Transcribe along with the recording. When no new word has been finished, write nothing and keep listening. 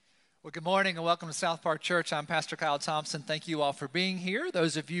Well, good morning and welcome to South Park Church. I'm Pastor Kyle Thompson. Thank you all for being here.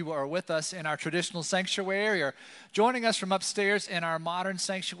 Those of you who are with us in our traditional sanctuary or joining us from upstairs in our modern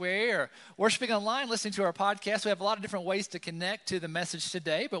sanctuary or worshiping online, listening to our podcast, we have a lot of different ways to connect to the message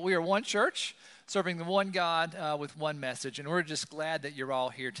today, but we are one church serving the one God with one message, and we're just glad that you're all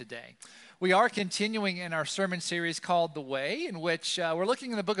here today. We are continuing in our sermon series called The Way, in which we're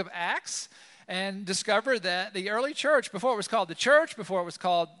looking in the book of Acts and discover that the early church, before it was called the church, before it was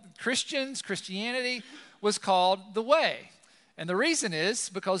called Christianity, was called the way. And the reason is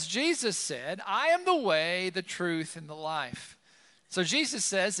because Jesus said, I am the way, the truth, and the life. So Jesus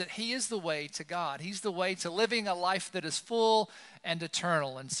says that he is the way to God. He's the way to living a life that is full and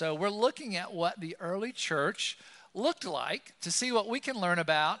eternal. And so we're looking at what the early church looked like to see what we can learn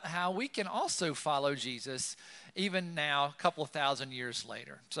about how we can also follow Jesus even now, a couple of thousand years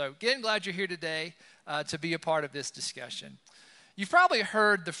later. So again, glad you're here today to be a part of this discussion. You've probably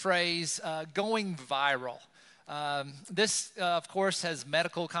heard the phrase going viral. This, of course, has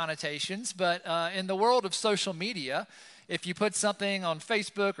medical connotations, but in the world of social media, if you put something on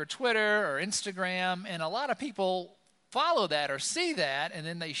Facebook or Twitter or Instagram, and a lot of people follow that or see that, and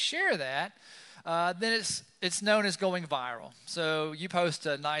then they share that, then it's known as going viral. So you post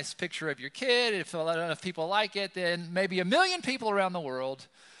a nice picture of your kid. If a lot of people like it, then maybe 1 million people around the world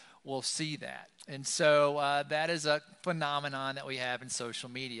will see that. And so that is a phenomenon that we have in social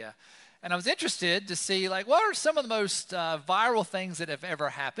media. And I was interested to see, what are some of the most viral things that have ever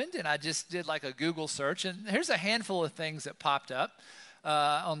happened? And I just did a Google search, and here's a handful of things that popped up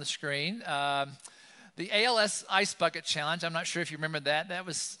on the screen. The ALS Ice Bucket Challenge, I'm not sure if you remember that. That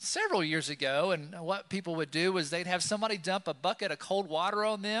was several years ago, and what people would do was they'd have somebody dump a bucket of cold water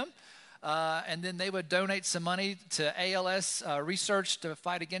on them, and then they would donate some money to ALS research to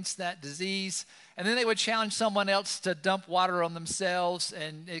fight against that disease, and then they would challenge someone else to dump water on themselves,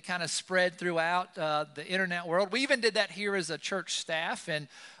 and it kind of spread throughout the internet world. We even did that here as a church staff, and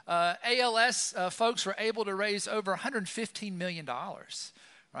ALS folks were able to raise over $115 million.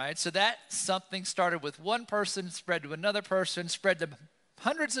 Right, so that something started with one person, spread to another person, spread to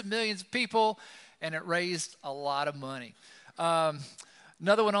hundreds of millions of people, and it raised a lot of money.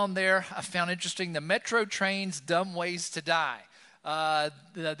 Another one on there I found interesting, the Metro Trains Dumb Ways to Die.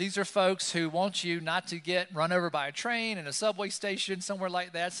 These are folks who want you not to get run over by a train in a subway station, somewhere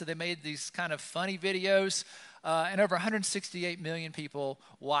like that, so they made these kind of funny videos. And over 168 million people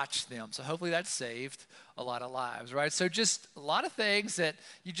watched them. So hopefully that saved a lot of lives, right? So just a lot of things that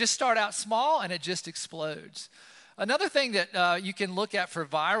you just start out small and it just explodes. Another thing that you can look at for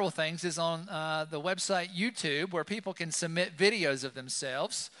viral things is on the website YouTube, where people can submit videos of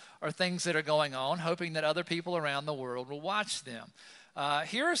themselves or things that are going on, hoping that other people around the world will watch them.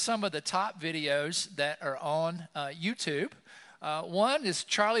 Here are some of the top videos that are on YouTube. One is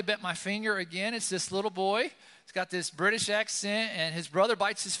Charlie Bit My Finger again. It's this little boy. He's got this British accent, and his brother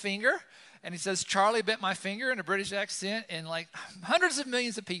bites his finger, and he says, Charlie bit my finger in a British accent, and hundreds of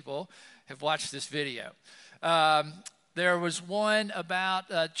millions of people have watched this video. There was one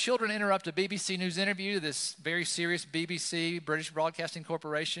about children interrupt a BBC News interview. This very serious BBC, British Broadcasting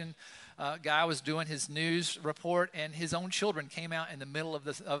Corporation, guy was doing his news report, and his own children came out in the middle of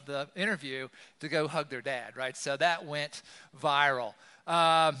the interview to go hug their dad, right? So that went viral.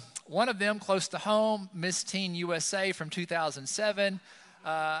 One of them, close to home, Miss Teen USA from 2007,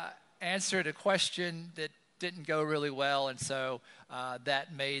 answered a question that didn't go really well, and so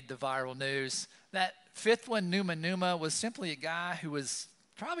that made the viral news. That fifth one, Numa Numa, was simply a guy who was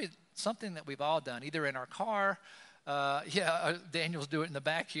probably something that we've all done, either in our car, Daniel's doing it in the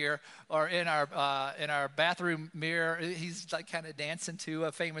back here, or in our bathroom mirror. He's kind of dancing to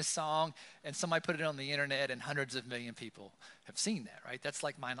a famous song, and somebody put it on the internet, and hundreds of million people have seen that, right? That's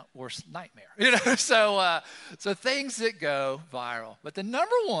like my worst nightmare, So things that go viral. But the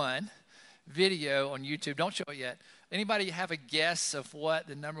number one video on YouTube, don't show it yet. Anybody have a guess of what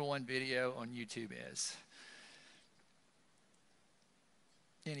the number one video on YouTube is?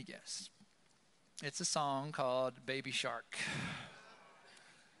 Any guess? It's a song called Baby Shark.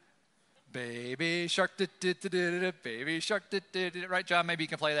 Baby Shark, Baby Shark, right, John? Maybe you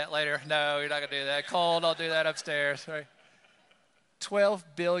can play that later. No, you're not going to do that. Cold, I'll do that upstairs. Right? 12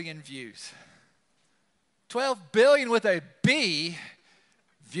 billion views. 12 billion with a B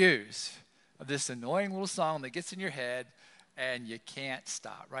views of this annoying little song that gets in your head and you can't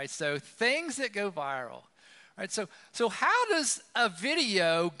stop, right? So things that go viral. Right, so how does a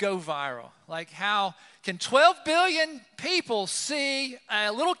video go viral? How can 12 billion people see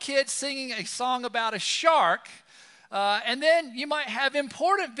a little kid singing a song about a shark, and then you might have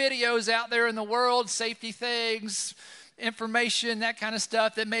important videos out there in the world, safety things, information, that kind of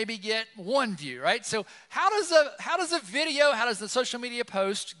stuff that maybe get one view, right? So how does a video, how does the social media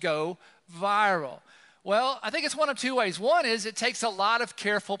post go viral? Well, I think it's one of two ways. One is it takes a lot of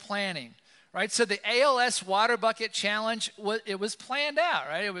careful planning, right? So the ALS Water Bucket Challenge, it was planned out,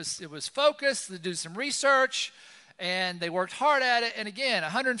 right? It was focused to do some research, and they worked hard at it. And again,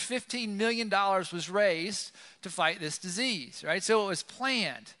 $115 million was raised to fight this disease, right? So it was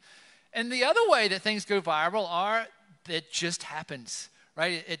planned. And the other way that things go viral are it just happens,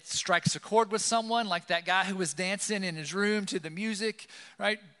 right? It strikes a chord with someone, like that guy who was dancing in his room to the music,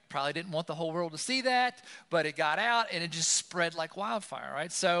 right? Probably didn't want the whole world to see that, but it got out and it just spread like wildfire,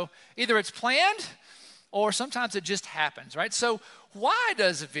 right? So either it's planned or sometimes it just happens, right? So why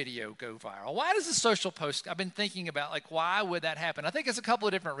does a video go viral? Why does a social post? I've been thinking about, like, why would that happen? I think it's a couple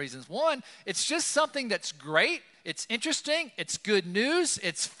of different reasons. One, it's just something that's great. It's interesting. It's good news.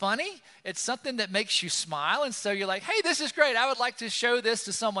 It's funny. It's something that makes you smile. And so you're like, hey, this is great. I would like to show this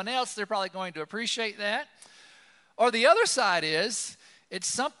to someone else. They're probably going to appreciate that. Or the other side is it's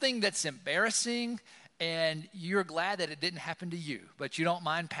something that's embarrassing and you're glad that it didn't happen to you, but you don't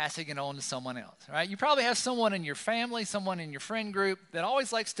mind passing it on to someone else, right? You probably have someone in your family, someone in your friend group that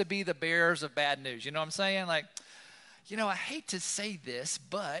always likes to be the bearers of bad news. You know what I'm saying? Like, I hate to say this,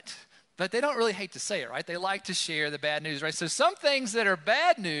 but they don't really hate to say it, right? They like to share the bad news, right? So some things that are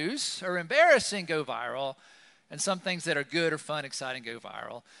bad news or embarrassing go viral, and some things that are good or fun, exciting go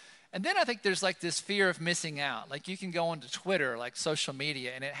viral. And then I think there's like this fear of missing out. Like you can go onto Twitter, like social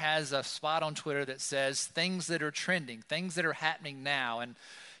media, and it has a spot on Twitter that says things that are trending, things that are happening now. And,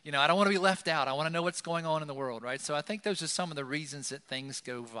 I don't want to be left out. I want to know what's going on in the world, right? So I think those are some of the reasons that things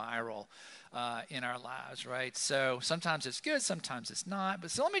go viral in our lives, right? So sometimes it's good, sometimes it's not. But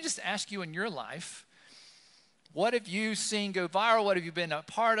so let me just ask you, in your life, what have you seen go viral? What have you been a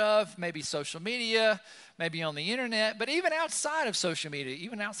part of? Maybe social media, maybe on the internet, but even outside of social media,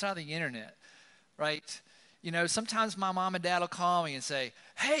 even outside of the internet, right? Sometimes my mom and dad will call me and say,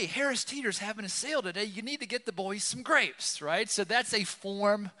 hey, Harris Teeter's having a sale today. You need to get the boys some grapes, right? So that's a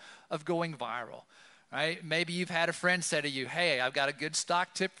form of going viral, right? Maybe you've had a friend say to you, hey, I've got a good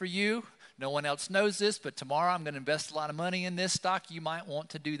stock tip for you. No one else knows this, but tomorrow I'm going to invest a lot of money in this stock. You might want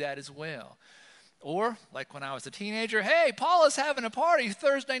to do that as well. Or, like when I was a teenager, hey, Paula's having a party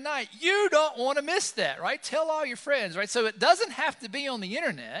Thursday night. You don't want to miss that, right? Tell all your friends, right? So it doesn't have to be on the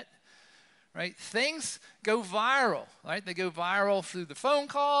internet, right? Things go viral, right? They go viral through the phone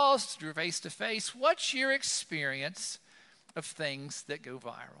calls, through face-to-face. What's your experience of things that go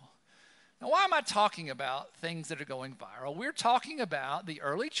viral? Now, why am I talking about things that are going viral? We're talking about the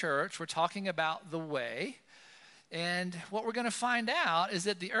early church. We're talking about the way. And what we're going to find out is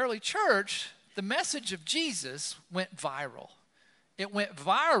that the early church, the message of Jesus went viral. It went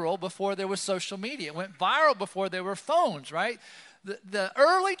viral before there was social media. It went viral before there were phones, right? The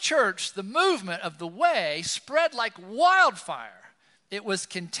early church, the movement of the way, spread like wildfire. It was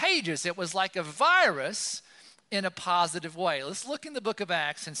contagious. It was like a virus in a positive way. Let's look in the book of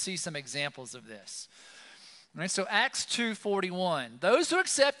Acts and see some examples of this. All right, so Acts 2:41. Those who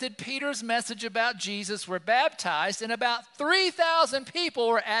accepted Peter's message about Jesus were baptized, and about 3,000 people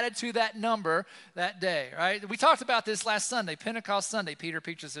were added to that number that day, right? We talked about this last Sunday, Pentecost Sunday. Peter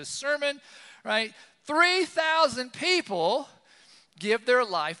preaches his sermon, right? 3,000 people give their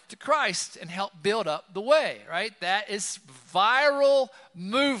life to Christ and help build up the way, right? That is viral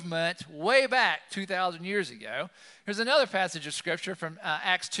movement way back 2,000 years ago. Here's another passage of scripture from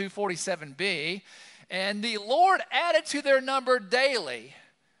Acts 2:47b. And the Lord added to their number daily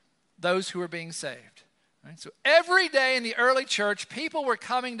those who were being saved. Right? So every day in the early church, people were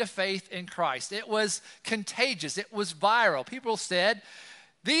coming to faith in Christ. It was contagious. It was viral. People said,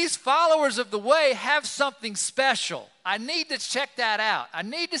 these followers of the way have something special. I need to check that out. I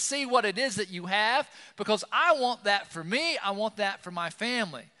need to see what it is that you have because I want that for me. I want that for my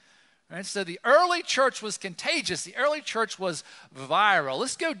family. Right? So the early church was contagious. The early church was viral.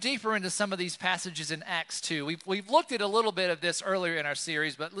 Let's go deeper into some of these passages in Acts 2. We've looked at a little bit of this earlier in our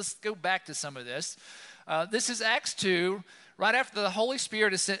series, but let's go back to some of this. This is Acts 2, right after the Holy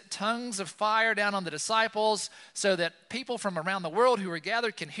Spirit has sent tongues of fire down on the disciples so that people from around the world who are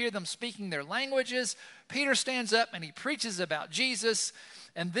gathered can hear them speaking their languages. Peter stands up and he preaches about Jesus.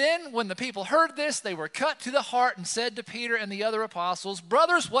 And then when the people heard this, they were cut to the heart and said to Peter and the other apostles,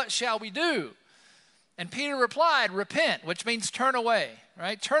 brothers, what shall we do? And Peter replied, repent, which means turn away,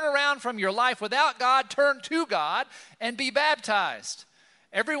 right? Turn around from your life without God, turn to God, and be baptized.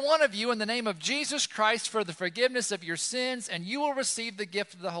 Every one of you in the name of Jesus Christ for the forgiveness of your sins, and you will receive the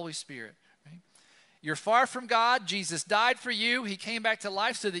gift of the Holy Spirit. Right? You're far from God. Jesus died for you. He came back to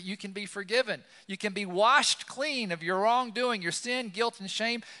life so that you can be forgiven. You can be washed clean of your wrongdoing, your sin, guilt, and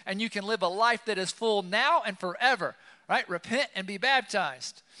shame, and you can live a life that is full now and forever, right? Repent and be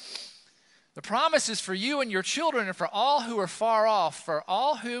baptized. The promise is for you and your children and for all who are far off, for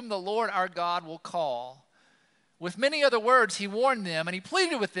all whom the Lord our God will call. With many other words, he warned them and he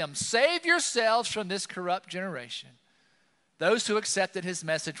pleaded with them, save yourselves from this corrupt generation. Those who accepted his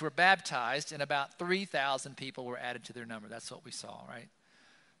message were baptized, and about 3,000 people were added to their number. That's what we saw, right?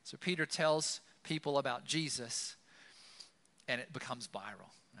 So Peter tells people about Jesus, and it becomes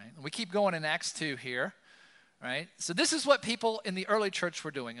viral, right? And we keep going in Acts 2 here, right? So this is what people in the early church were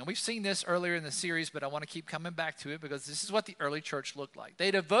doing. And we've seen this earlier in the series, but I want to keep coming back to it because this is what the early church looked like.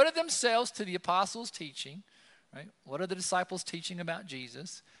 They devoted themselves to the apostles' teaching, right? What are the disciples teaching about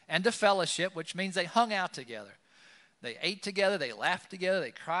Jesus? And to fellowship, which means they hung out together. They ate together, they laughed together, they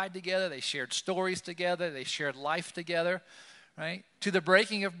cried together, they shared stories together, they shared life together, right? To the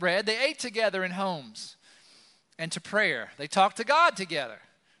breaking of bread, they ate together in homes. And to prayer, they talked to God together.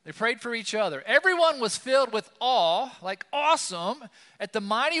 They prayed for each other. Everyone was filled with awe, like awesome, at the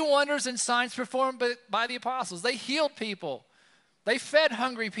mighty wonders and signs performed by the apostles. They healed people. They fed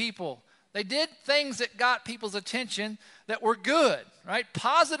hungry people. They did things that got people's attention that were good, right?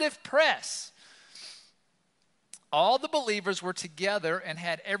 Positive press. All the believers were together and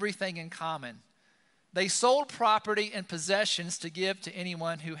had everything in common. They sold property and possessions to give to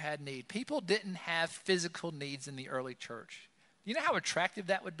anyone who had need. People didn't have physical needs in the early church. You know how attractive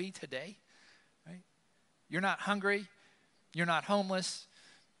that would be today? Right? You're not hungry. You're not homeless.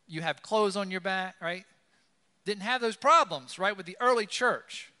 You have clothes on your back, right? Didn't have those problems, right, with the early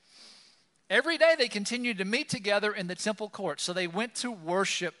church. Every day they continued to meet together in the temple courts. So they went to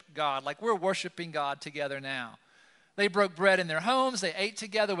worship God like we're worshiping God together now. They broke bread in their homes. They ate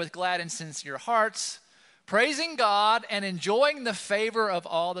together with glad and sincere hearts, praising God and enjoying the favor of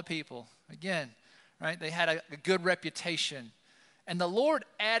all the people. Again, right? They had a good reputation. And the Lord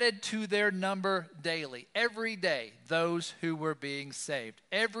added to their number daily, every day, those who were being saved.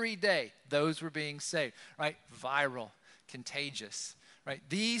 Every day, those were being saved, right? Viral, contagious, right?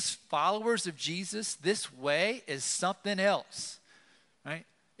 These followers of Jesus, this way is something else, right?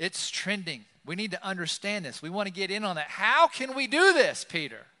 It's trending. We need to understand this. We want to get in on that. How can we do this,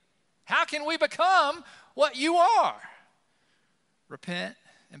 Peter? How can we become what you are? Repent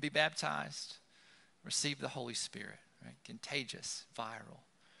and be baptized. Receive the Holy Spirit, right? Contagious, viral.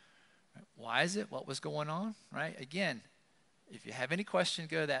 Right? Why is it? What was going on, right? Again, if you have any question,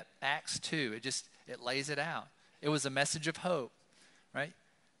 go to that Acts 2. It lays it out. It was a message of hope, right?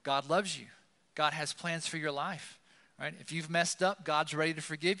 God loves you. God has plans for your life, right? If you've messed up, God's ready to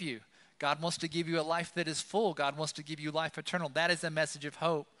forgive you. God wants to give you a life that is full. God wants to give you life eternal. That is a message of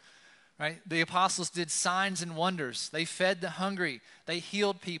hope, right? The apostles did signs and wonders. They fed the hungry. They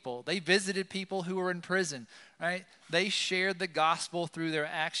healed people. They visited people who were in prison, right? They shared the gospel through their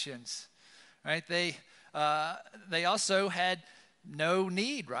actions, right? They also had no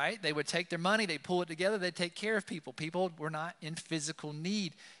need, right? They would take their money, they'd pull it together, they'd take care of people. People were not in physical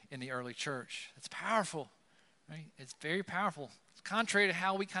need in the early church. It's powerful, right? It's very powerful. Contrary to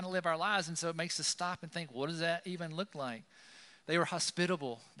how we kind of live our lives, and so it makes us stop and think, what does that even look like? They were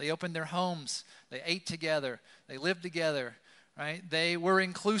hospitable. They opened their homes. They ate together. They lived together, right? They were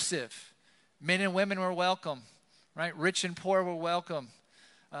inclusive. Men and women were welcome, right? Rich and poor were welcome.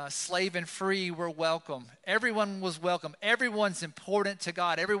 Slave and free were welcome. Everyone was welcome. Everyone's important to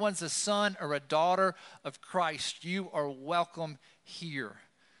God. Everyone's a son or a daughter of Christ. You are welcome here.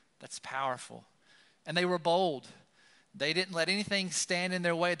 That's powerful. And they were bold. They didn't let anything stand in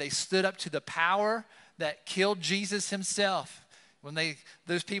their way. They stood up to the power that killed Jesus himself. When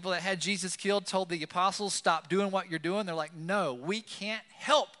those people that had Jesus killed told the apostles, stop doing what you're doing, they're like, no, we can't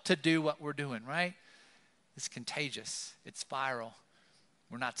help to do what we're doing, right? It's contagious. It's viral.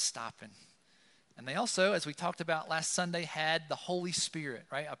 We're not stopping. And they also, as we talked about last Sunday, had the Holy Spirit,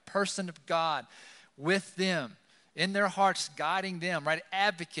 right? A person of God with them, in their hearts, guiding them, right?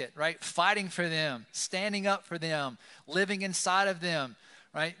 Advocate, right? Fighting for them, standing up for them, living inside of them,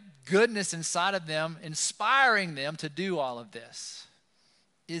 right? Goodness inside of them, inspiring them to do all of this.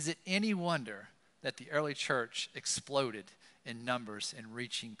 Is it any wonder that the early church exploded in numbers and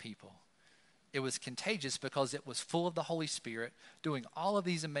reaching people? It was contagious because it was full of the Holy Spirit, doing all of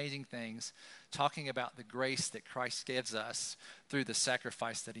these amazing things, talking about the grace that Christ gives us through the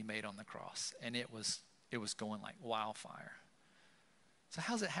sacrifice that he made on the cross. And it was going like wildfire. So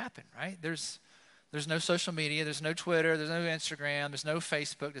how's it happen, right? There's no social media, there's no Twitter, there's no Instagram, there's no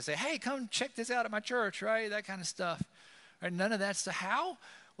Facebook to say, hey, come check this out at my church, right? That kind of stuff. Right? None of that stuff. How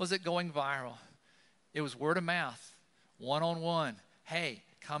was it going viral? It was word of mouth, one-on-one. Hey,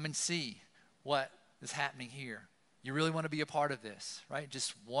 come and see what is happening here. You really want to be a part of this, right?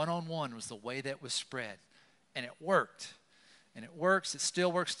 Just one-on-one was the way that was spread. And it worked. And it works. It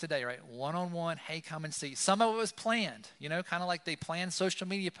still works today, right? One-on-one, hey, come and see. Some of it was planned, kind of like they planned social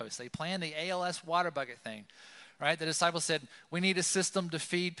media posts. They planned the ALS water bucket thing, right? The disciples said, we need a system to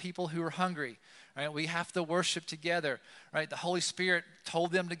feed people who are hungry, right? We have to worship together, right? The Holy Spirit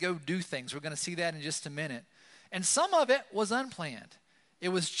told them to go do things. We're going to see that in just a minute. And some of it was unplanned. It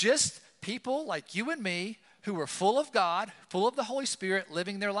was just people like you and me who were full of God, full of the Holy Spirit,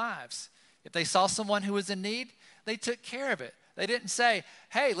 living their lives. If they saw someone who was in need, they took care of it. They didn't say,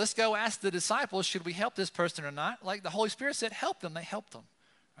 hey, let's go ask the disciples, should we help this person or not? Like the Holy Spirit said, help them. They helped them.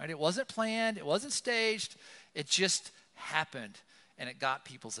 Right? It wasn't planned. It wasn't staged. It just happened, and it got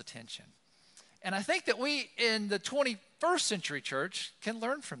people's attention. And I think that we, in the 21st century church, can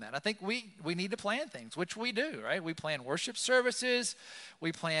learn from that. I think we need to plan things, which we do, right? We plan worship services.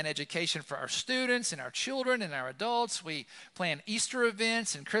 We plan education for our students and our children and our adults. We plan Easter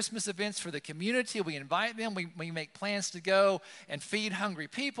events and Christmas events for the community. We invite them. We make plans to go and feed hungry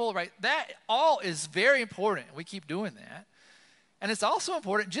people, right? That all is very important. We keep doing that. And it's also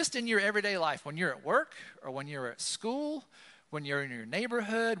important just in your everyday life, when you're at work or when you're at school, when you're in your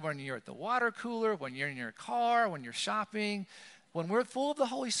neighborhood, when you're at the water cooler, when you're in your car, when you're shopping. When we're full of the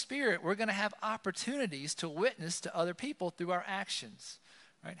Holy Spirit, we're going to have opportunities to witness to other people through our actions.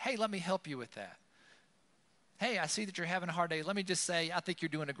 Right? Hey, let me help you with that. Hey, I see that you're having a hard day. Let me just say, I think you're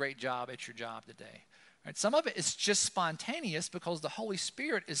doing a great job at your job today. Right? Some of it is just spontaneous because the Holy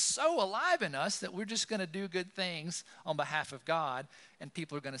Spirit is so alive in us that we're just going to do good things on behalf of God, and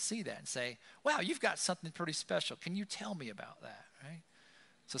people are going to see that and say, wow, you've got something pretty special. Can you tell me about that? Right?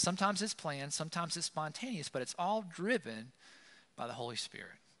 So sometimes it's planned, sometimes it's spontaneous, but it's all driven by the Holy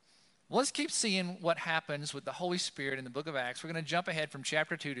Spirit. Well, let's keep seeing what happens with the Holy Spirit in the book of Acts. We're going to jump ahead from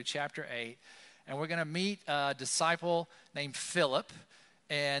chapter 2 to chapter 8, and we're going to meet a disciple named Philip.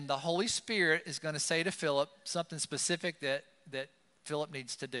 And the Holy Spirit is going to say to Philip something specific that Philip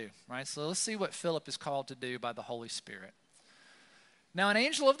needs to do, right? So let's see what Philip is called to do by the Holy Spirit. Now, an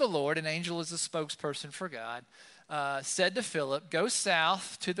angel of the Lord, an angel is a spokesperson for God, said to Philip, go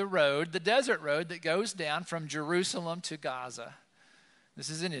south to the road, the desert road that goes down from Jerusalem to Gaza. This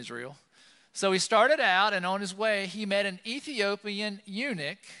is in Israel. So he started out, and on his way, he met an Ethiopian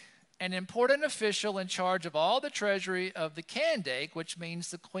eunuch, an important official in charge of all the treasury of the Candake, which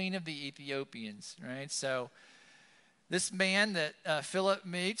means the queen of the Ethiopians, right? So this man that Philip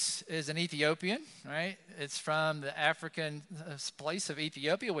meets is an Ethiopian, right? It's from the African place of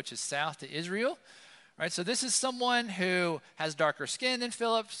Ethiopia, which is south to Israel, right? So this is someone who has darker skin than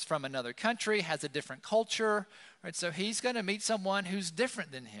Philip's, from another country, has a different culture, right? So he's going to meet someone who's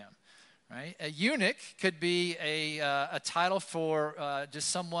different than him. Right? A eunuch could be a title for just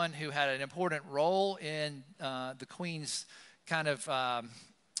someone who had an important role in the queen's kind of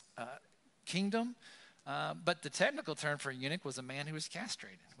kingdom. But the technical term for a eunuch was a man who was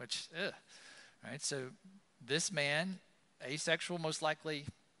castrated, which, right? So this man, asexual most likely,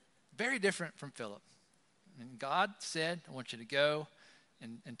 very different from Philip. And God said, I want you to go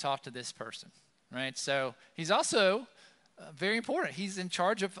and talk to this person, right? So he's also very important. He's in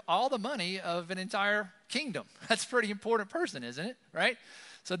charge of all the money of an entire kingdom. That's a pretty important person, isn't it? Right?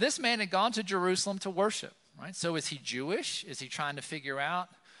 So this man had gone to Jerusalem to worship. Right? So is he Jewish? Is he trying to figure out,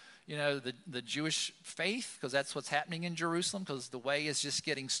 the Jewish faith? Because that's what's happening in Jerusalem, because the way is just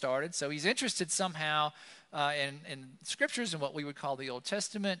getting started. So he's interested somehow in scriptures and what we would call the Old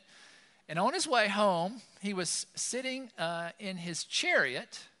Testament. And on his way home, he was sitting in his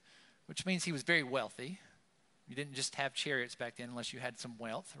chariot, which means he was very wealthy. You didn't just have chariots back then unless you had some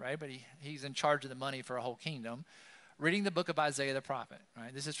wealth, right? But he's in charge of the money for a whole kingdom, reading the book of Isaiah the prophet,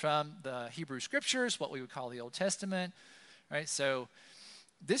 right? This is from the Hebrew Scriptures, what we would call the Old Testament, right? So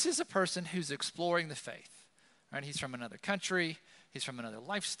this is a person who's exploring the faith, right? He's from another country. He's from another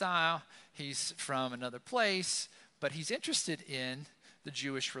lifestyle. He's from another place, but he's interested in the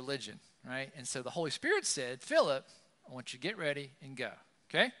Jewish religion, right? And so the Holy Spirit said, Philip, I want you to get ready and go,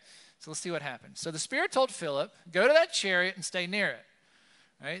 okay? So let's see what happens. So the Spirit told Philip, go to that chariot and stay near it.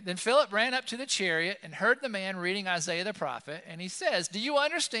 Right? Then Philip ran up to the chariot and heard the man reading Isaiah the prophet. And he says, do you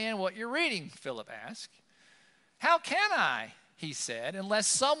understand what you're reading? Philip asked. How can I, he said, unless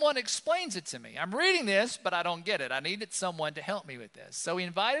someone explains it to me? I'm reading this, but I don't get it. I needed someone to help me with this. So he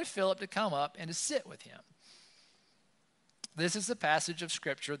invited Philip to come up and to sit with him. This is the passage of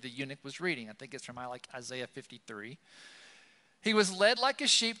Scripture the eunuch was reading. I think it's from Isaiah 53. He was led like a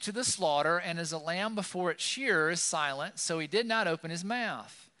sheep to the slaughter, and as a lamb before its shearer is silent, so he did not open his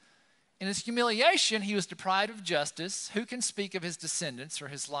mouth. In his humiliation, he was deprived of justice. Who can speak of his descendants, for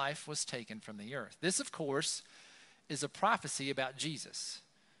his life was taken from the earth? This, of course, is a prophecy about Jesus.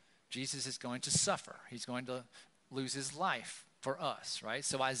 Jesus is going to suffer. He's going to lose his life for us, right?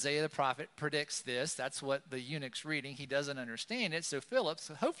 So Isaiah the prophet predicts this. That's what the eunuch's reading. He doesn't understand it, so Philip's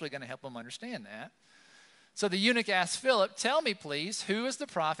hopefully going to help him understand that. So the eunuch asked Philip, "Tell me, please, who is the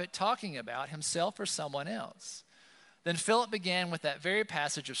prophet talking about, himself or someone else?" Then Philip began with that very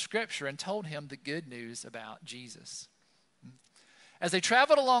passage of Scripture and told him the good news about Jesus. As they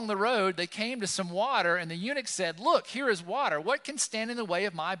traveled along the road, they came to some water, and the eunuch said, "Look, here is water. What can stand in the way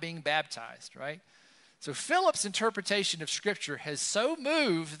of my being baptized?" Right? So Philip's interpretation of Scripture has so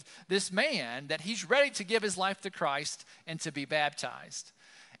moved this man that he's ready to give his life to Christ and to be baptized.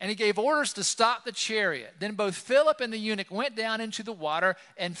 And he gave orders to stop the chariot. Then both Philip and the eunuch went down into the water,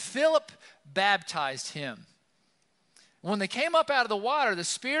 and Philip baptized him. When they came up out of the water, the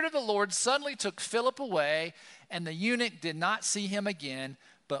Spirit of the Lord suddenly took Philip away, and the eunuch did not see him again,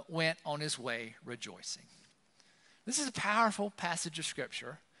 but went on his way rejoicing. This is a powerful passage of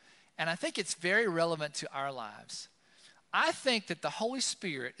Scripture, and I think it's very relevant to our lives. I think that the Holy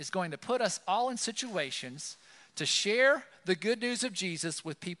Spirit is going to put us all in situations to share the good news of Jesus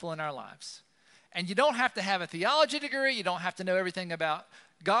with people in our lives. And you don't have to have a theology degree. You don't have to know everything about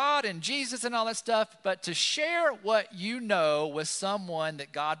God and Jesus and all that stuff, but to share what you know with someone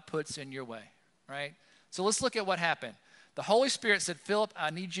that God puts in your way, right? So let's look at what happened. The Holy Spirit said, "Philip,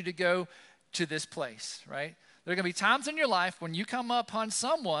 I need you to go to this place," right? There are going to be times in your life when you come upon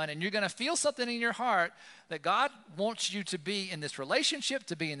someone and you're going to feel something in your heart that God wants you to be in this relationship,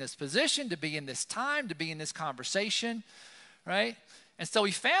 to be in this position, to be in this time, to be in this conversation, right? And so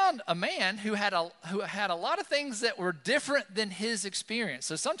he found a man who had a lot of things that were different than his experience.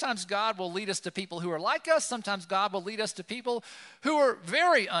 So sometimes God will lead us to people who are like us. Sometimes God will lead us to people who are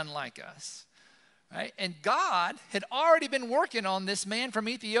very unlike us. Right? And God had already been working on this man from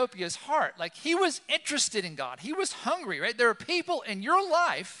Ethiopia's heart. Like, he was interested in God. He was hungry, right? There are people in your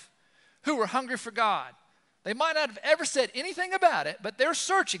life who are hungry for God. They might not have ever said anything about it, but they're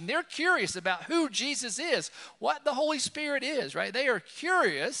searching. They're curious about who Jesus is, what the Holy Spirit is, right? They are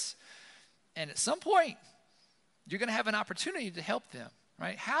curious, and at some point, you're going to have an opportunity to help them,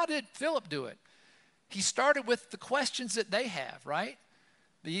 right? How did Philip do it? He started with the questions that they have, right?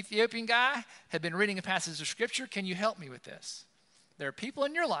 The Ethiopian guy had been reading a passage of Scripture. Can you help me with this? There are people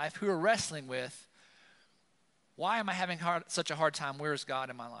in your life who are wrestling with, why am I having such a hard time? Where is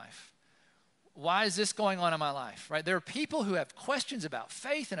God in my life? Why is this going on in my life? Right? There are people who have questions about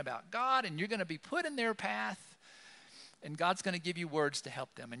faith and about God, and you're going to be put in their path, and God's going to give you words to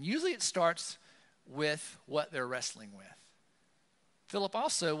help them. And usually it starts with what they're wrestling with. Philip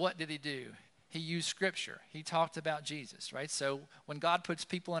also, what did he do? He used Scripture. He talked about Jesus, right? So when God puts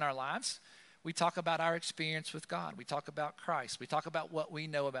people in our lives, we talk about our experience with God. We talk about Christ. We talk about what we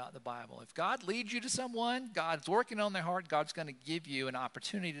know about the Bible. If God leads you to someone, God's working on their heart, God's going to give you an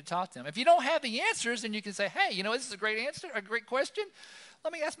opportunity to talk to them. If you don't have the answers, then you can say, hey, this is a great answer, a great question.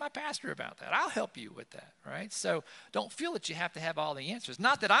 Let me ask my pastor about that. I'll help you with that, right? So don't feel that you have to have all the answers.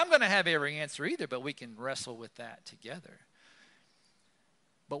 Not that I'm going to have every answer either, but we can wrestle with that together.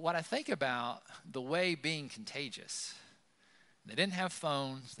 But what I think about the way being contagious, they didn't have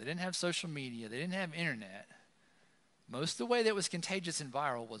phones, they didn't have social media, they didn't have internet. Most of the way that was contagious and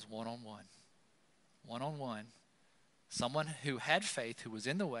viral was one-on-one. One-on-one. Someone who had faith, who was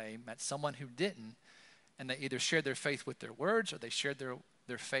in the way, met someone who didn't, and they either shared their faith with their words or they shared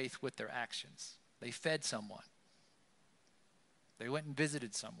their faith with their actions. They fed someone. They went and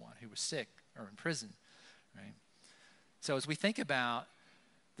visited someone who was sick or in prison, right? So as we think about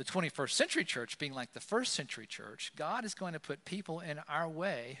the 21st century church being like the first century church, God is going to put people in our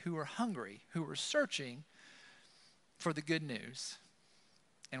way who are hungry, who are searching for the good news.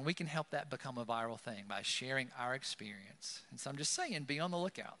 And we can help that become a viral thing by sharing our experience. And so I'm just saying, be on the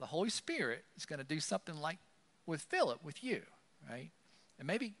lookout. The Holy Spirit is going to do something like with Philip, with you, right? And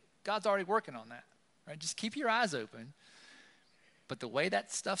maybe God's already working on that, right? Just keep your eyes open. But the way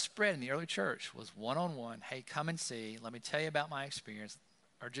that stuff spread in the early church was one-on-one. Hey, come and see. Let me tell you about my experience.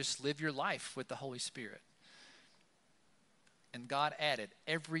 Or just live your life with the Holy Spirit. And God added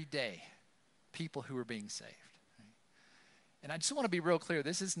every day people who were being saved. Right? And I just want to be real clear.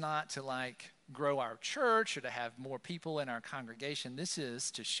 This is not to grow our church or to have more people in our congregation. This is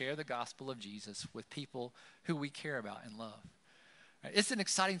to share the gospel of Jesus with people who we care about and love. Right? It's an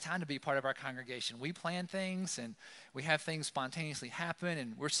exciting time to be part of our congregation. We plan things and we have things spontaneously happen,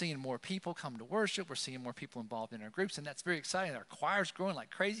 and we're seeing more people come to worship. We're seeing more people involved in our groups, and that's very exciting. Our choir's growing like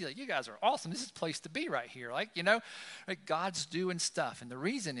crazy. Like, you guys are awesome. This is the place to be right here. Like, like God's doing stuff. And the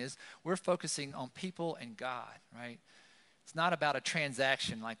reason is we're focusing on people and God, right? It's not about a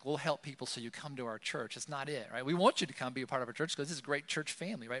transaction like we'll help people so you come to our church. It's not it, right? We want you to come be a part of our church because this is a great church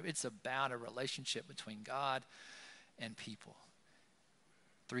family, right? It's about a relationship between God and people.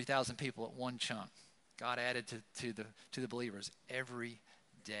 3,000 people at one chunk. God added to the believers every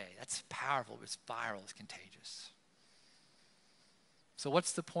day. That's powerful. It's viral. It's contagious. So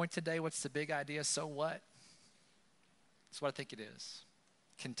what's the point today? What's the big idea? So what? That's what I think it is.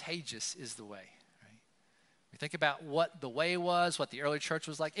 Contagious is the way. We think about what the way was, what the early church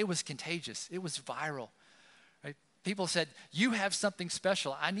was like. It was contagious. It was viral. Right? People said, "You have something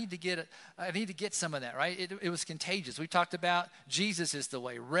special. I need to get some of that." Right? It was contagious. We talked about Jesus is the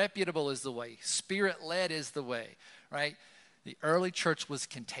way, reputable is the way, Spirit-led is the way. Right? The early church was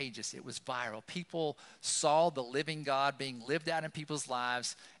contagious. It was viral. People saw the living God being lived out in people's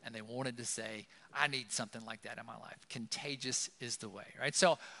lives, and they wanted to say, "I need something like that in my life." Contagious is the way. Right?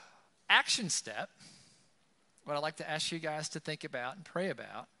 So, action step. What I'd like to ask you guys to think about and pray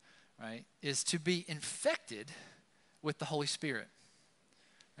about, right, is to be infected with the Holy Spirit.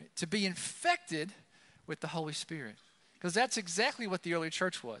 Right? To be infected with the Holy Spirit. Because that's exactly what the early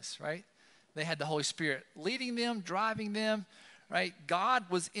church was, right? They had the Holy Spirit leading them, driving them, right? God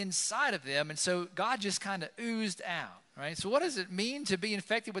was inside of them, and so God just kind of oozed out, right? So what does it mean to be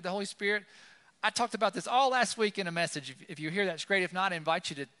infected with the Holy Spirit? I talked about this all last week in a message. If you hear that, it's great. If not, I invite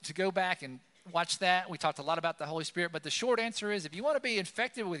you to go back and watch that. We talked a lot about the Holy Spirit, but the short answer is if you want to be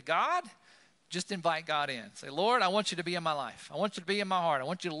infected with God, just invite God in. Say, "Lord, I want you to be in my life. I want you to be in my heart. I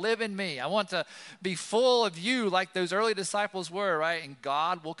want you to live in me. I want to be full of you like those early disciples were," right? And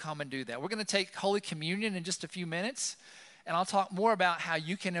God will come and do that. We're going to take Holy Communion in just a few minutes, and I'll talk more about how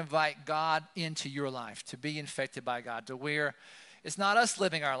you can invite God into your life, to be infected by God, to where it's not us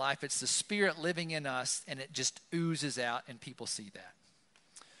living our life, it's the Spirit living in us, and it just oozes out, and people see that.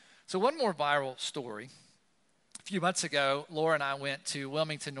 So one more viral story. A few months ago, Laura and I went to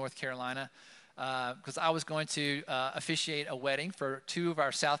Wilmington, North Carolina, because I was going to officiate a wedding for two of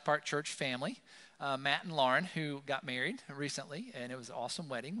our South Park Church family, Matt and Lauren, who got married recently, and it was an awesome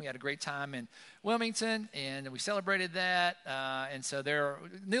wedding. We had a great time in Wilmington, and we celebrated that. And so they're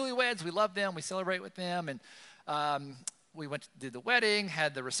newlyweds. We love them. We celebrate with them, and we went to do the wedding,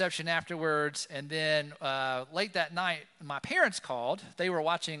 had the reception afterwards, and then late that night, my parents called. They were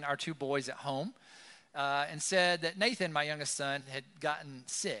watching our two boys at home and said that Nathan, my youngest son, had gotten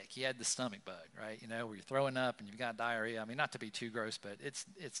sick. He had the stomach bug, right? Where you're throwing up and you've got diarrhea. I mean, not to be too gross, but it's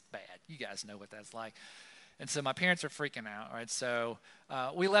bad. You guys know what that's like. And so my parents are freaking out, right? So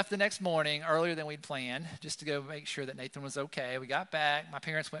we left the next morning earlier than we'd planned just to go make sure that Nathan was okay. We got back. My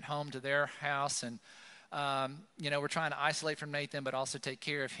parents went home to their house, and we're trying to isolate from Nathan, but also take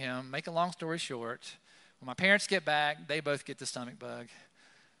care of him. Make a long story short, when my parents get back, they both get the stomach bug.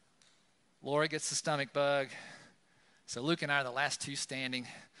 Laura gets the stomach bug. So Luke and I are the last two standing,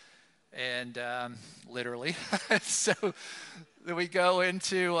 and literally. So then we go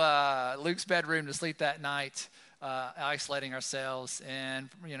into Luke's bedroom to sleep that night, isolating ourselves. And,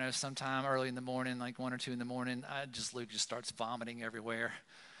 sometime early in the morning, like 1 or 2 in the morning, Luke just starts vomiting everywhere.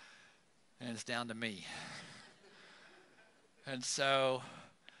 And it's down to me. And so,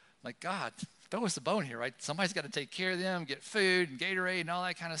 God, throw us a bone here, right? Somebody's got to take care of them, get food and Gatorade and all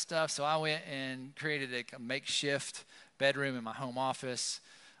that kind of stuff. So I went and created a makeshift bedroom in my home office.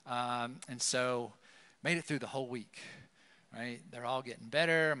 And so made it through the whole week, right? They're all getting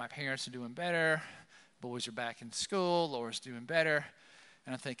better. My parents are doing better. Boys are back in school. Laura's doing better.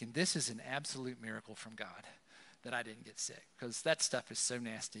 And I'm thinking, this is an absolute miracle from God that I didn't get sick, because that stuff is so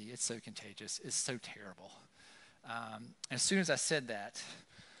nasty. It's so contagious. It's so terrible. And as soon as I said that,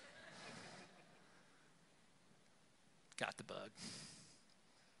 got the bug.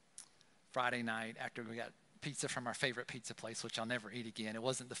 Friday night, after we got pizza from our favorite pizza place, which I'll never eat again. It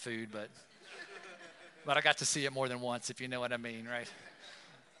wasn't the food, but I got to see it more than once, if you know what I mean, right?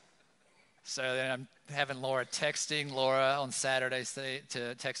 So then I'm having texting Laura on Saturday,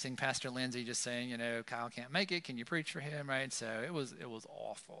 texting Pastor Lindsay, just saying, Kyle can't make it. Can you preach for him, right? So it was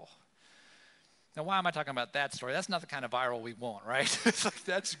awful. Now, why am I talking about that story? That's not the kind of viral we want, right? It's like,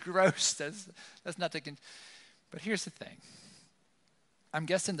 that's gross. That's not the. But here's the thing. I'm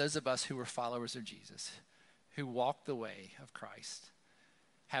guessing those of us who are followers of Jesus, who walk the way of Christ,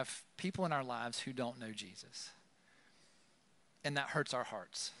 have people in our lives who don't know Jesus. And that hurts our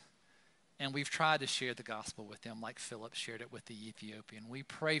hearts. And we've tried to share the gospel with them like Philip shared it with the Ethiopian. We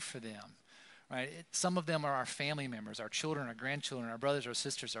pray for them, right? Some of them are our family members, our children, our grandchildren, our brothers, our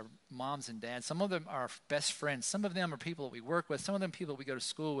sisters, our moms and dads. Some of them are our best friends. Some of them are people that we work with. Some of them are people that we go to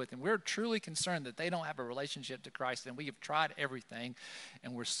school with. And we're truly concerned that they don't have a relationship to Christ. And we have tried everything.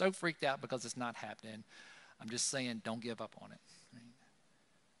 And we're so freaked out because it's not happening. I'm just saying, don't give up on it. Right?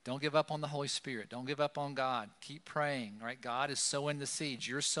 Don't give up on the Holy Spirit. Don't give up on God. Keep praying, right? God is sowing the seeds.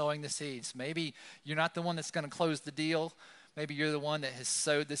 You're sowing the seeds. Maybe you're not the one that's going to close the deal. Maybe you're the one that has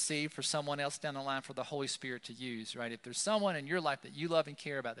sowed the seed for someone else down the line for the Holy Spirit to use, right? If there's someone in your life that you love and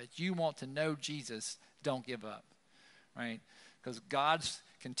care about, that you want to know Jesus, don't give up, right? Because God's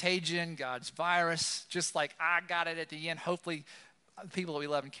contagion, God's virus, just like I got it at the end, hopefully the people that we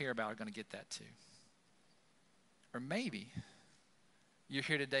love and care about are going to get that too. Or maybe you're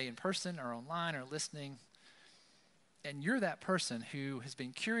here today in person or online or listening, and you're that person who has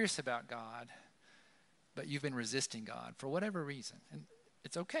been curious about God, but you've been resisting God for whatever reason. And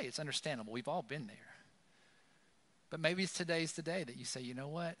it's okay. It's understandable. We've all been there. But maybe today's the day that you say, you know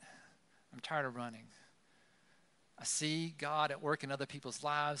what? I'm tired of running. I see God at work in other people's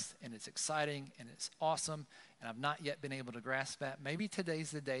lives, and it's exciting, and it's awesome, and I've not yet been able to grasp that. Maybe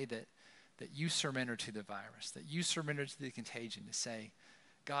today's the day that you surrender to the virus, that you surrender to the contagion to say,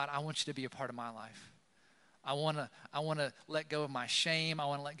 God, I want you to be a part of my life. I want to let go of my shame. I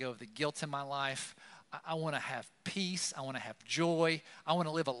want to let go of the guilt in my life. I want to have peace. I want to have joy. I want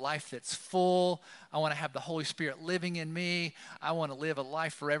to live a life that's full. I want to have the Holy Spirit living in me. I want to live a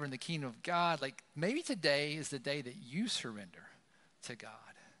life forever in the kingdom of God. Like maybe today is the day that you surrender to God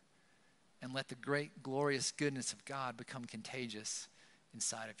and let the great, glorious goodness of God become contagious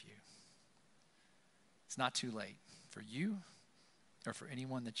inside of you. It's not too late for you or for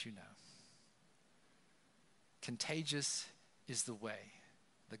anyone that you know. Contagious is the way.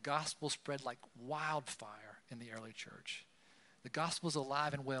 The gospel spread like wildfire in the early church. The gospel's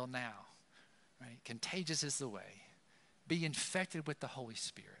alive and well now, right? Contagious is the way. Be infected with the Holy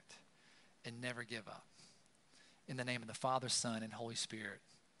Spirit and never give up. In the name of the Father, Son, and Holy Spirit,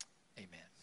 amen.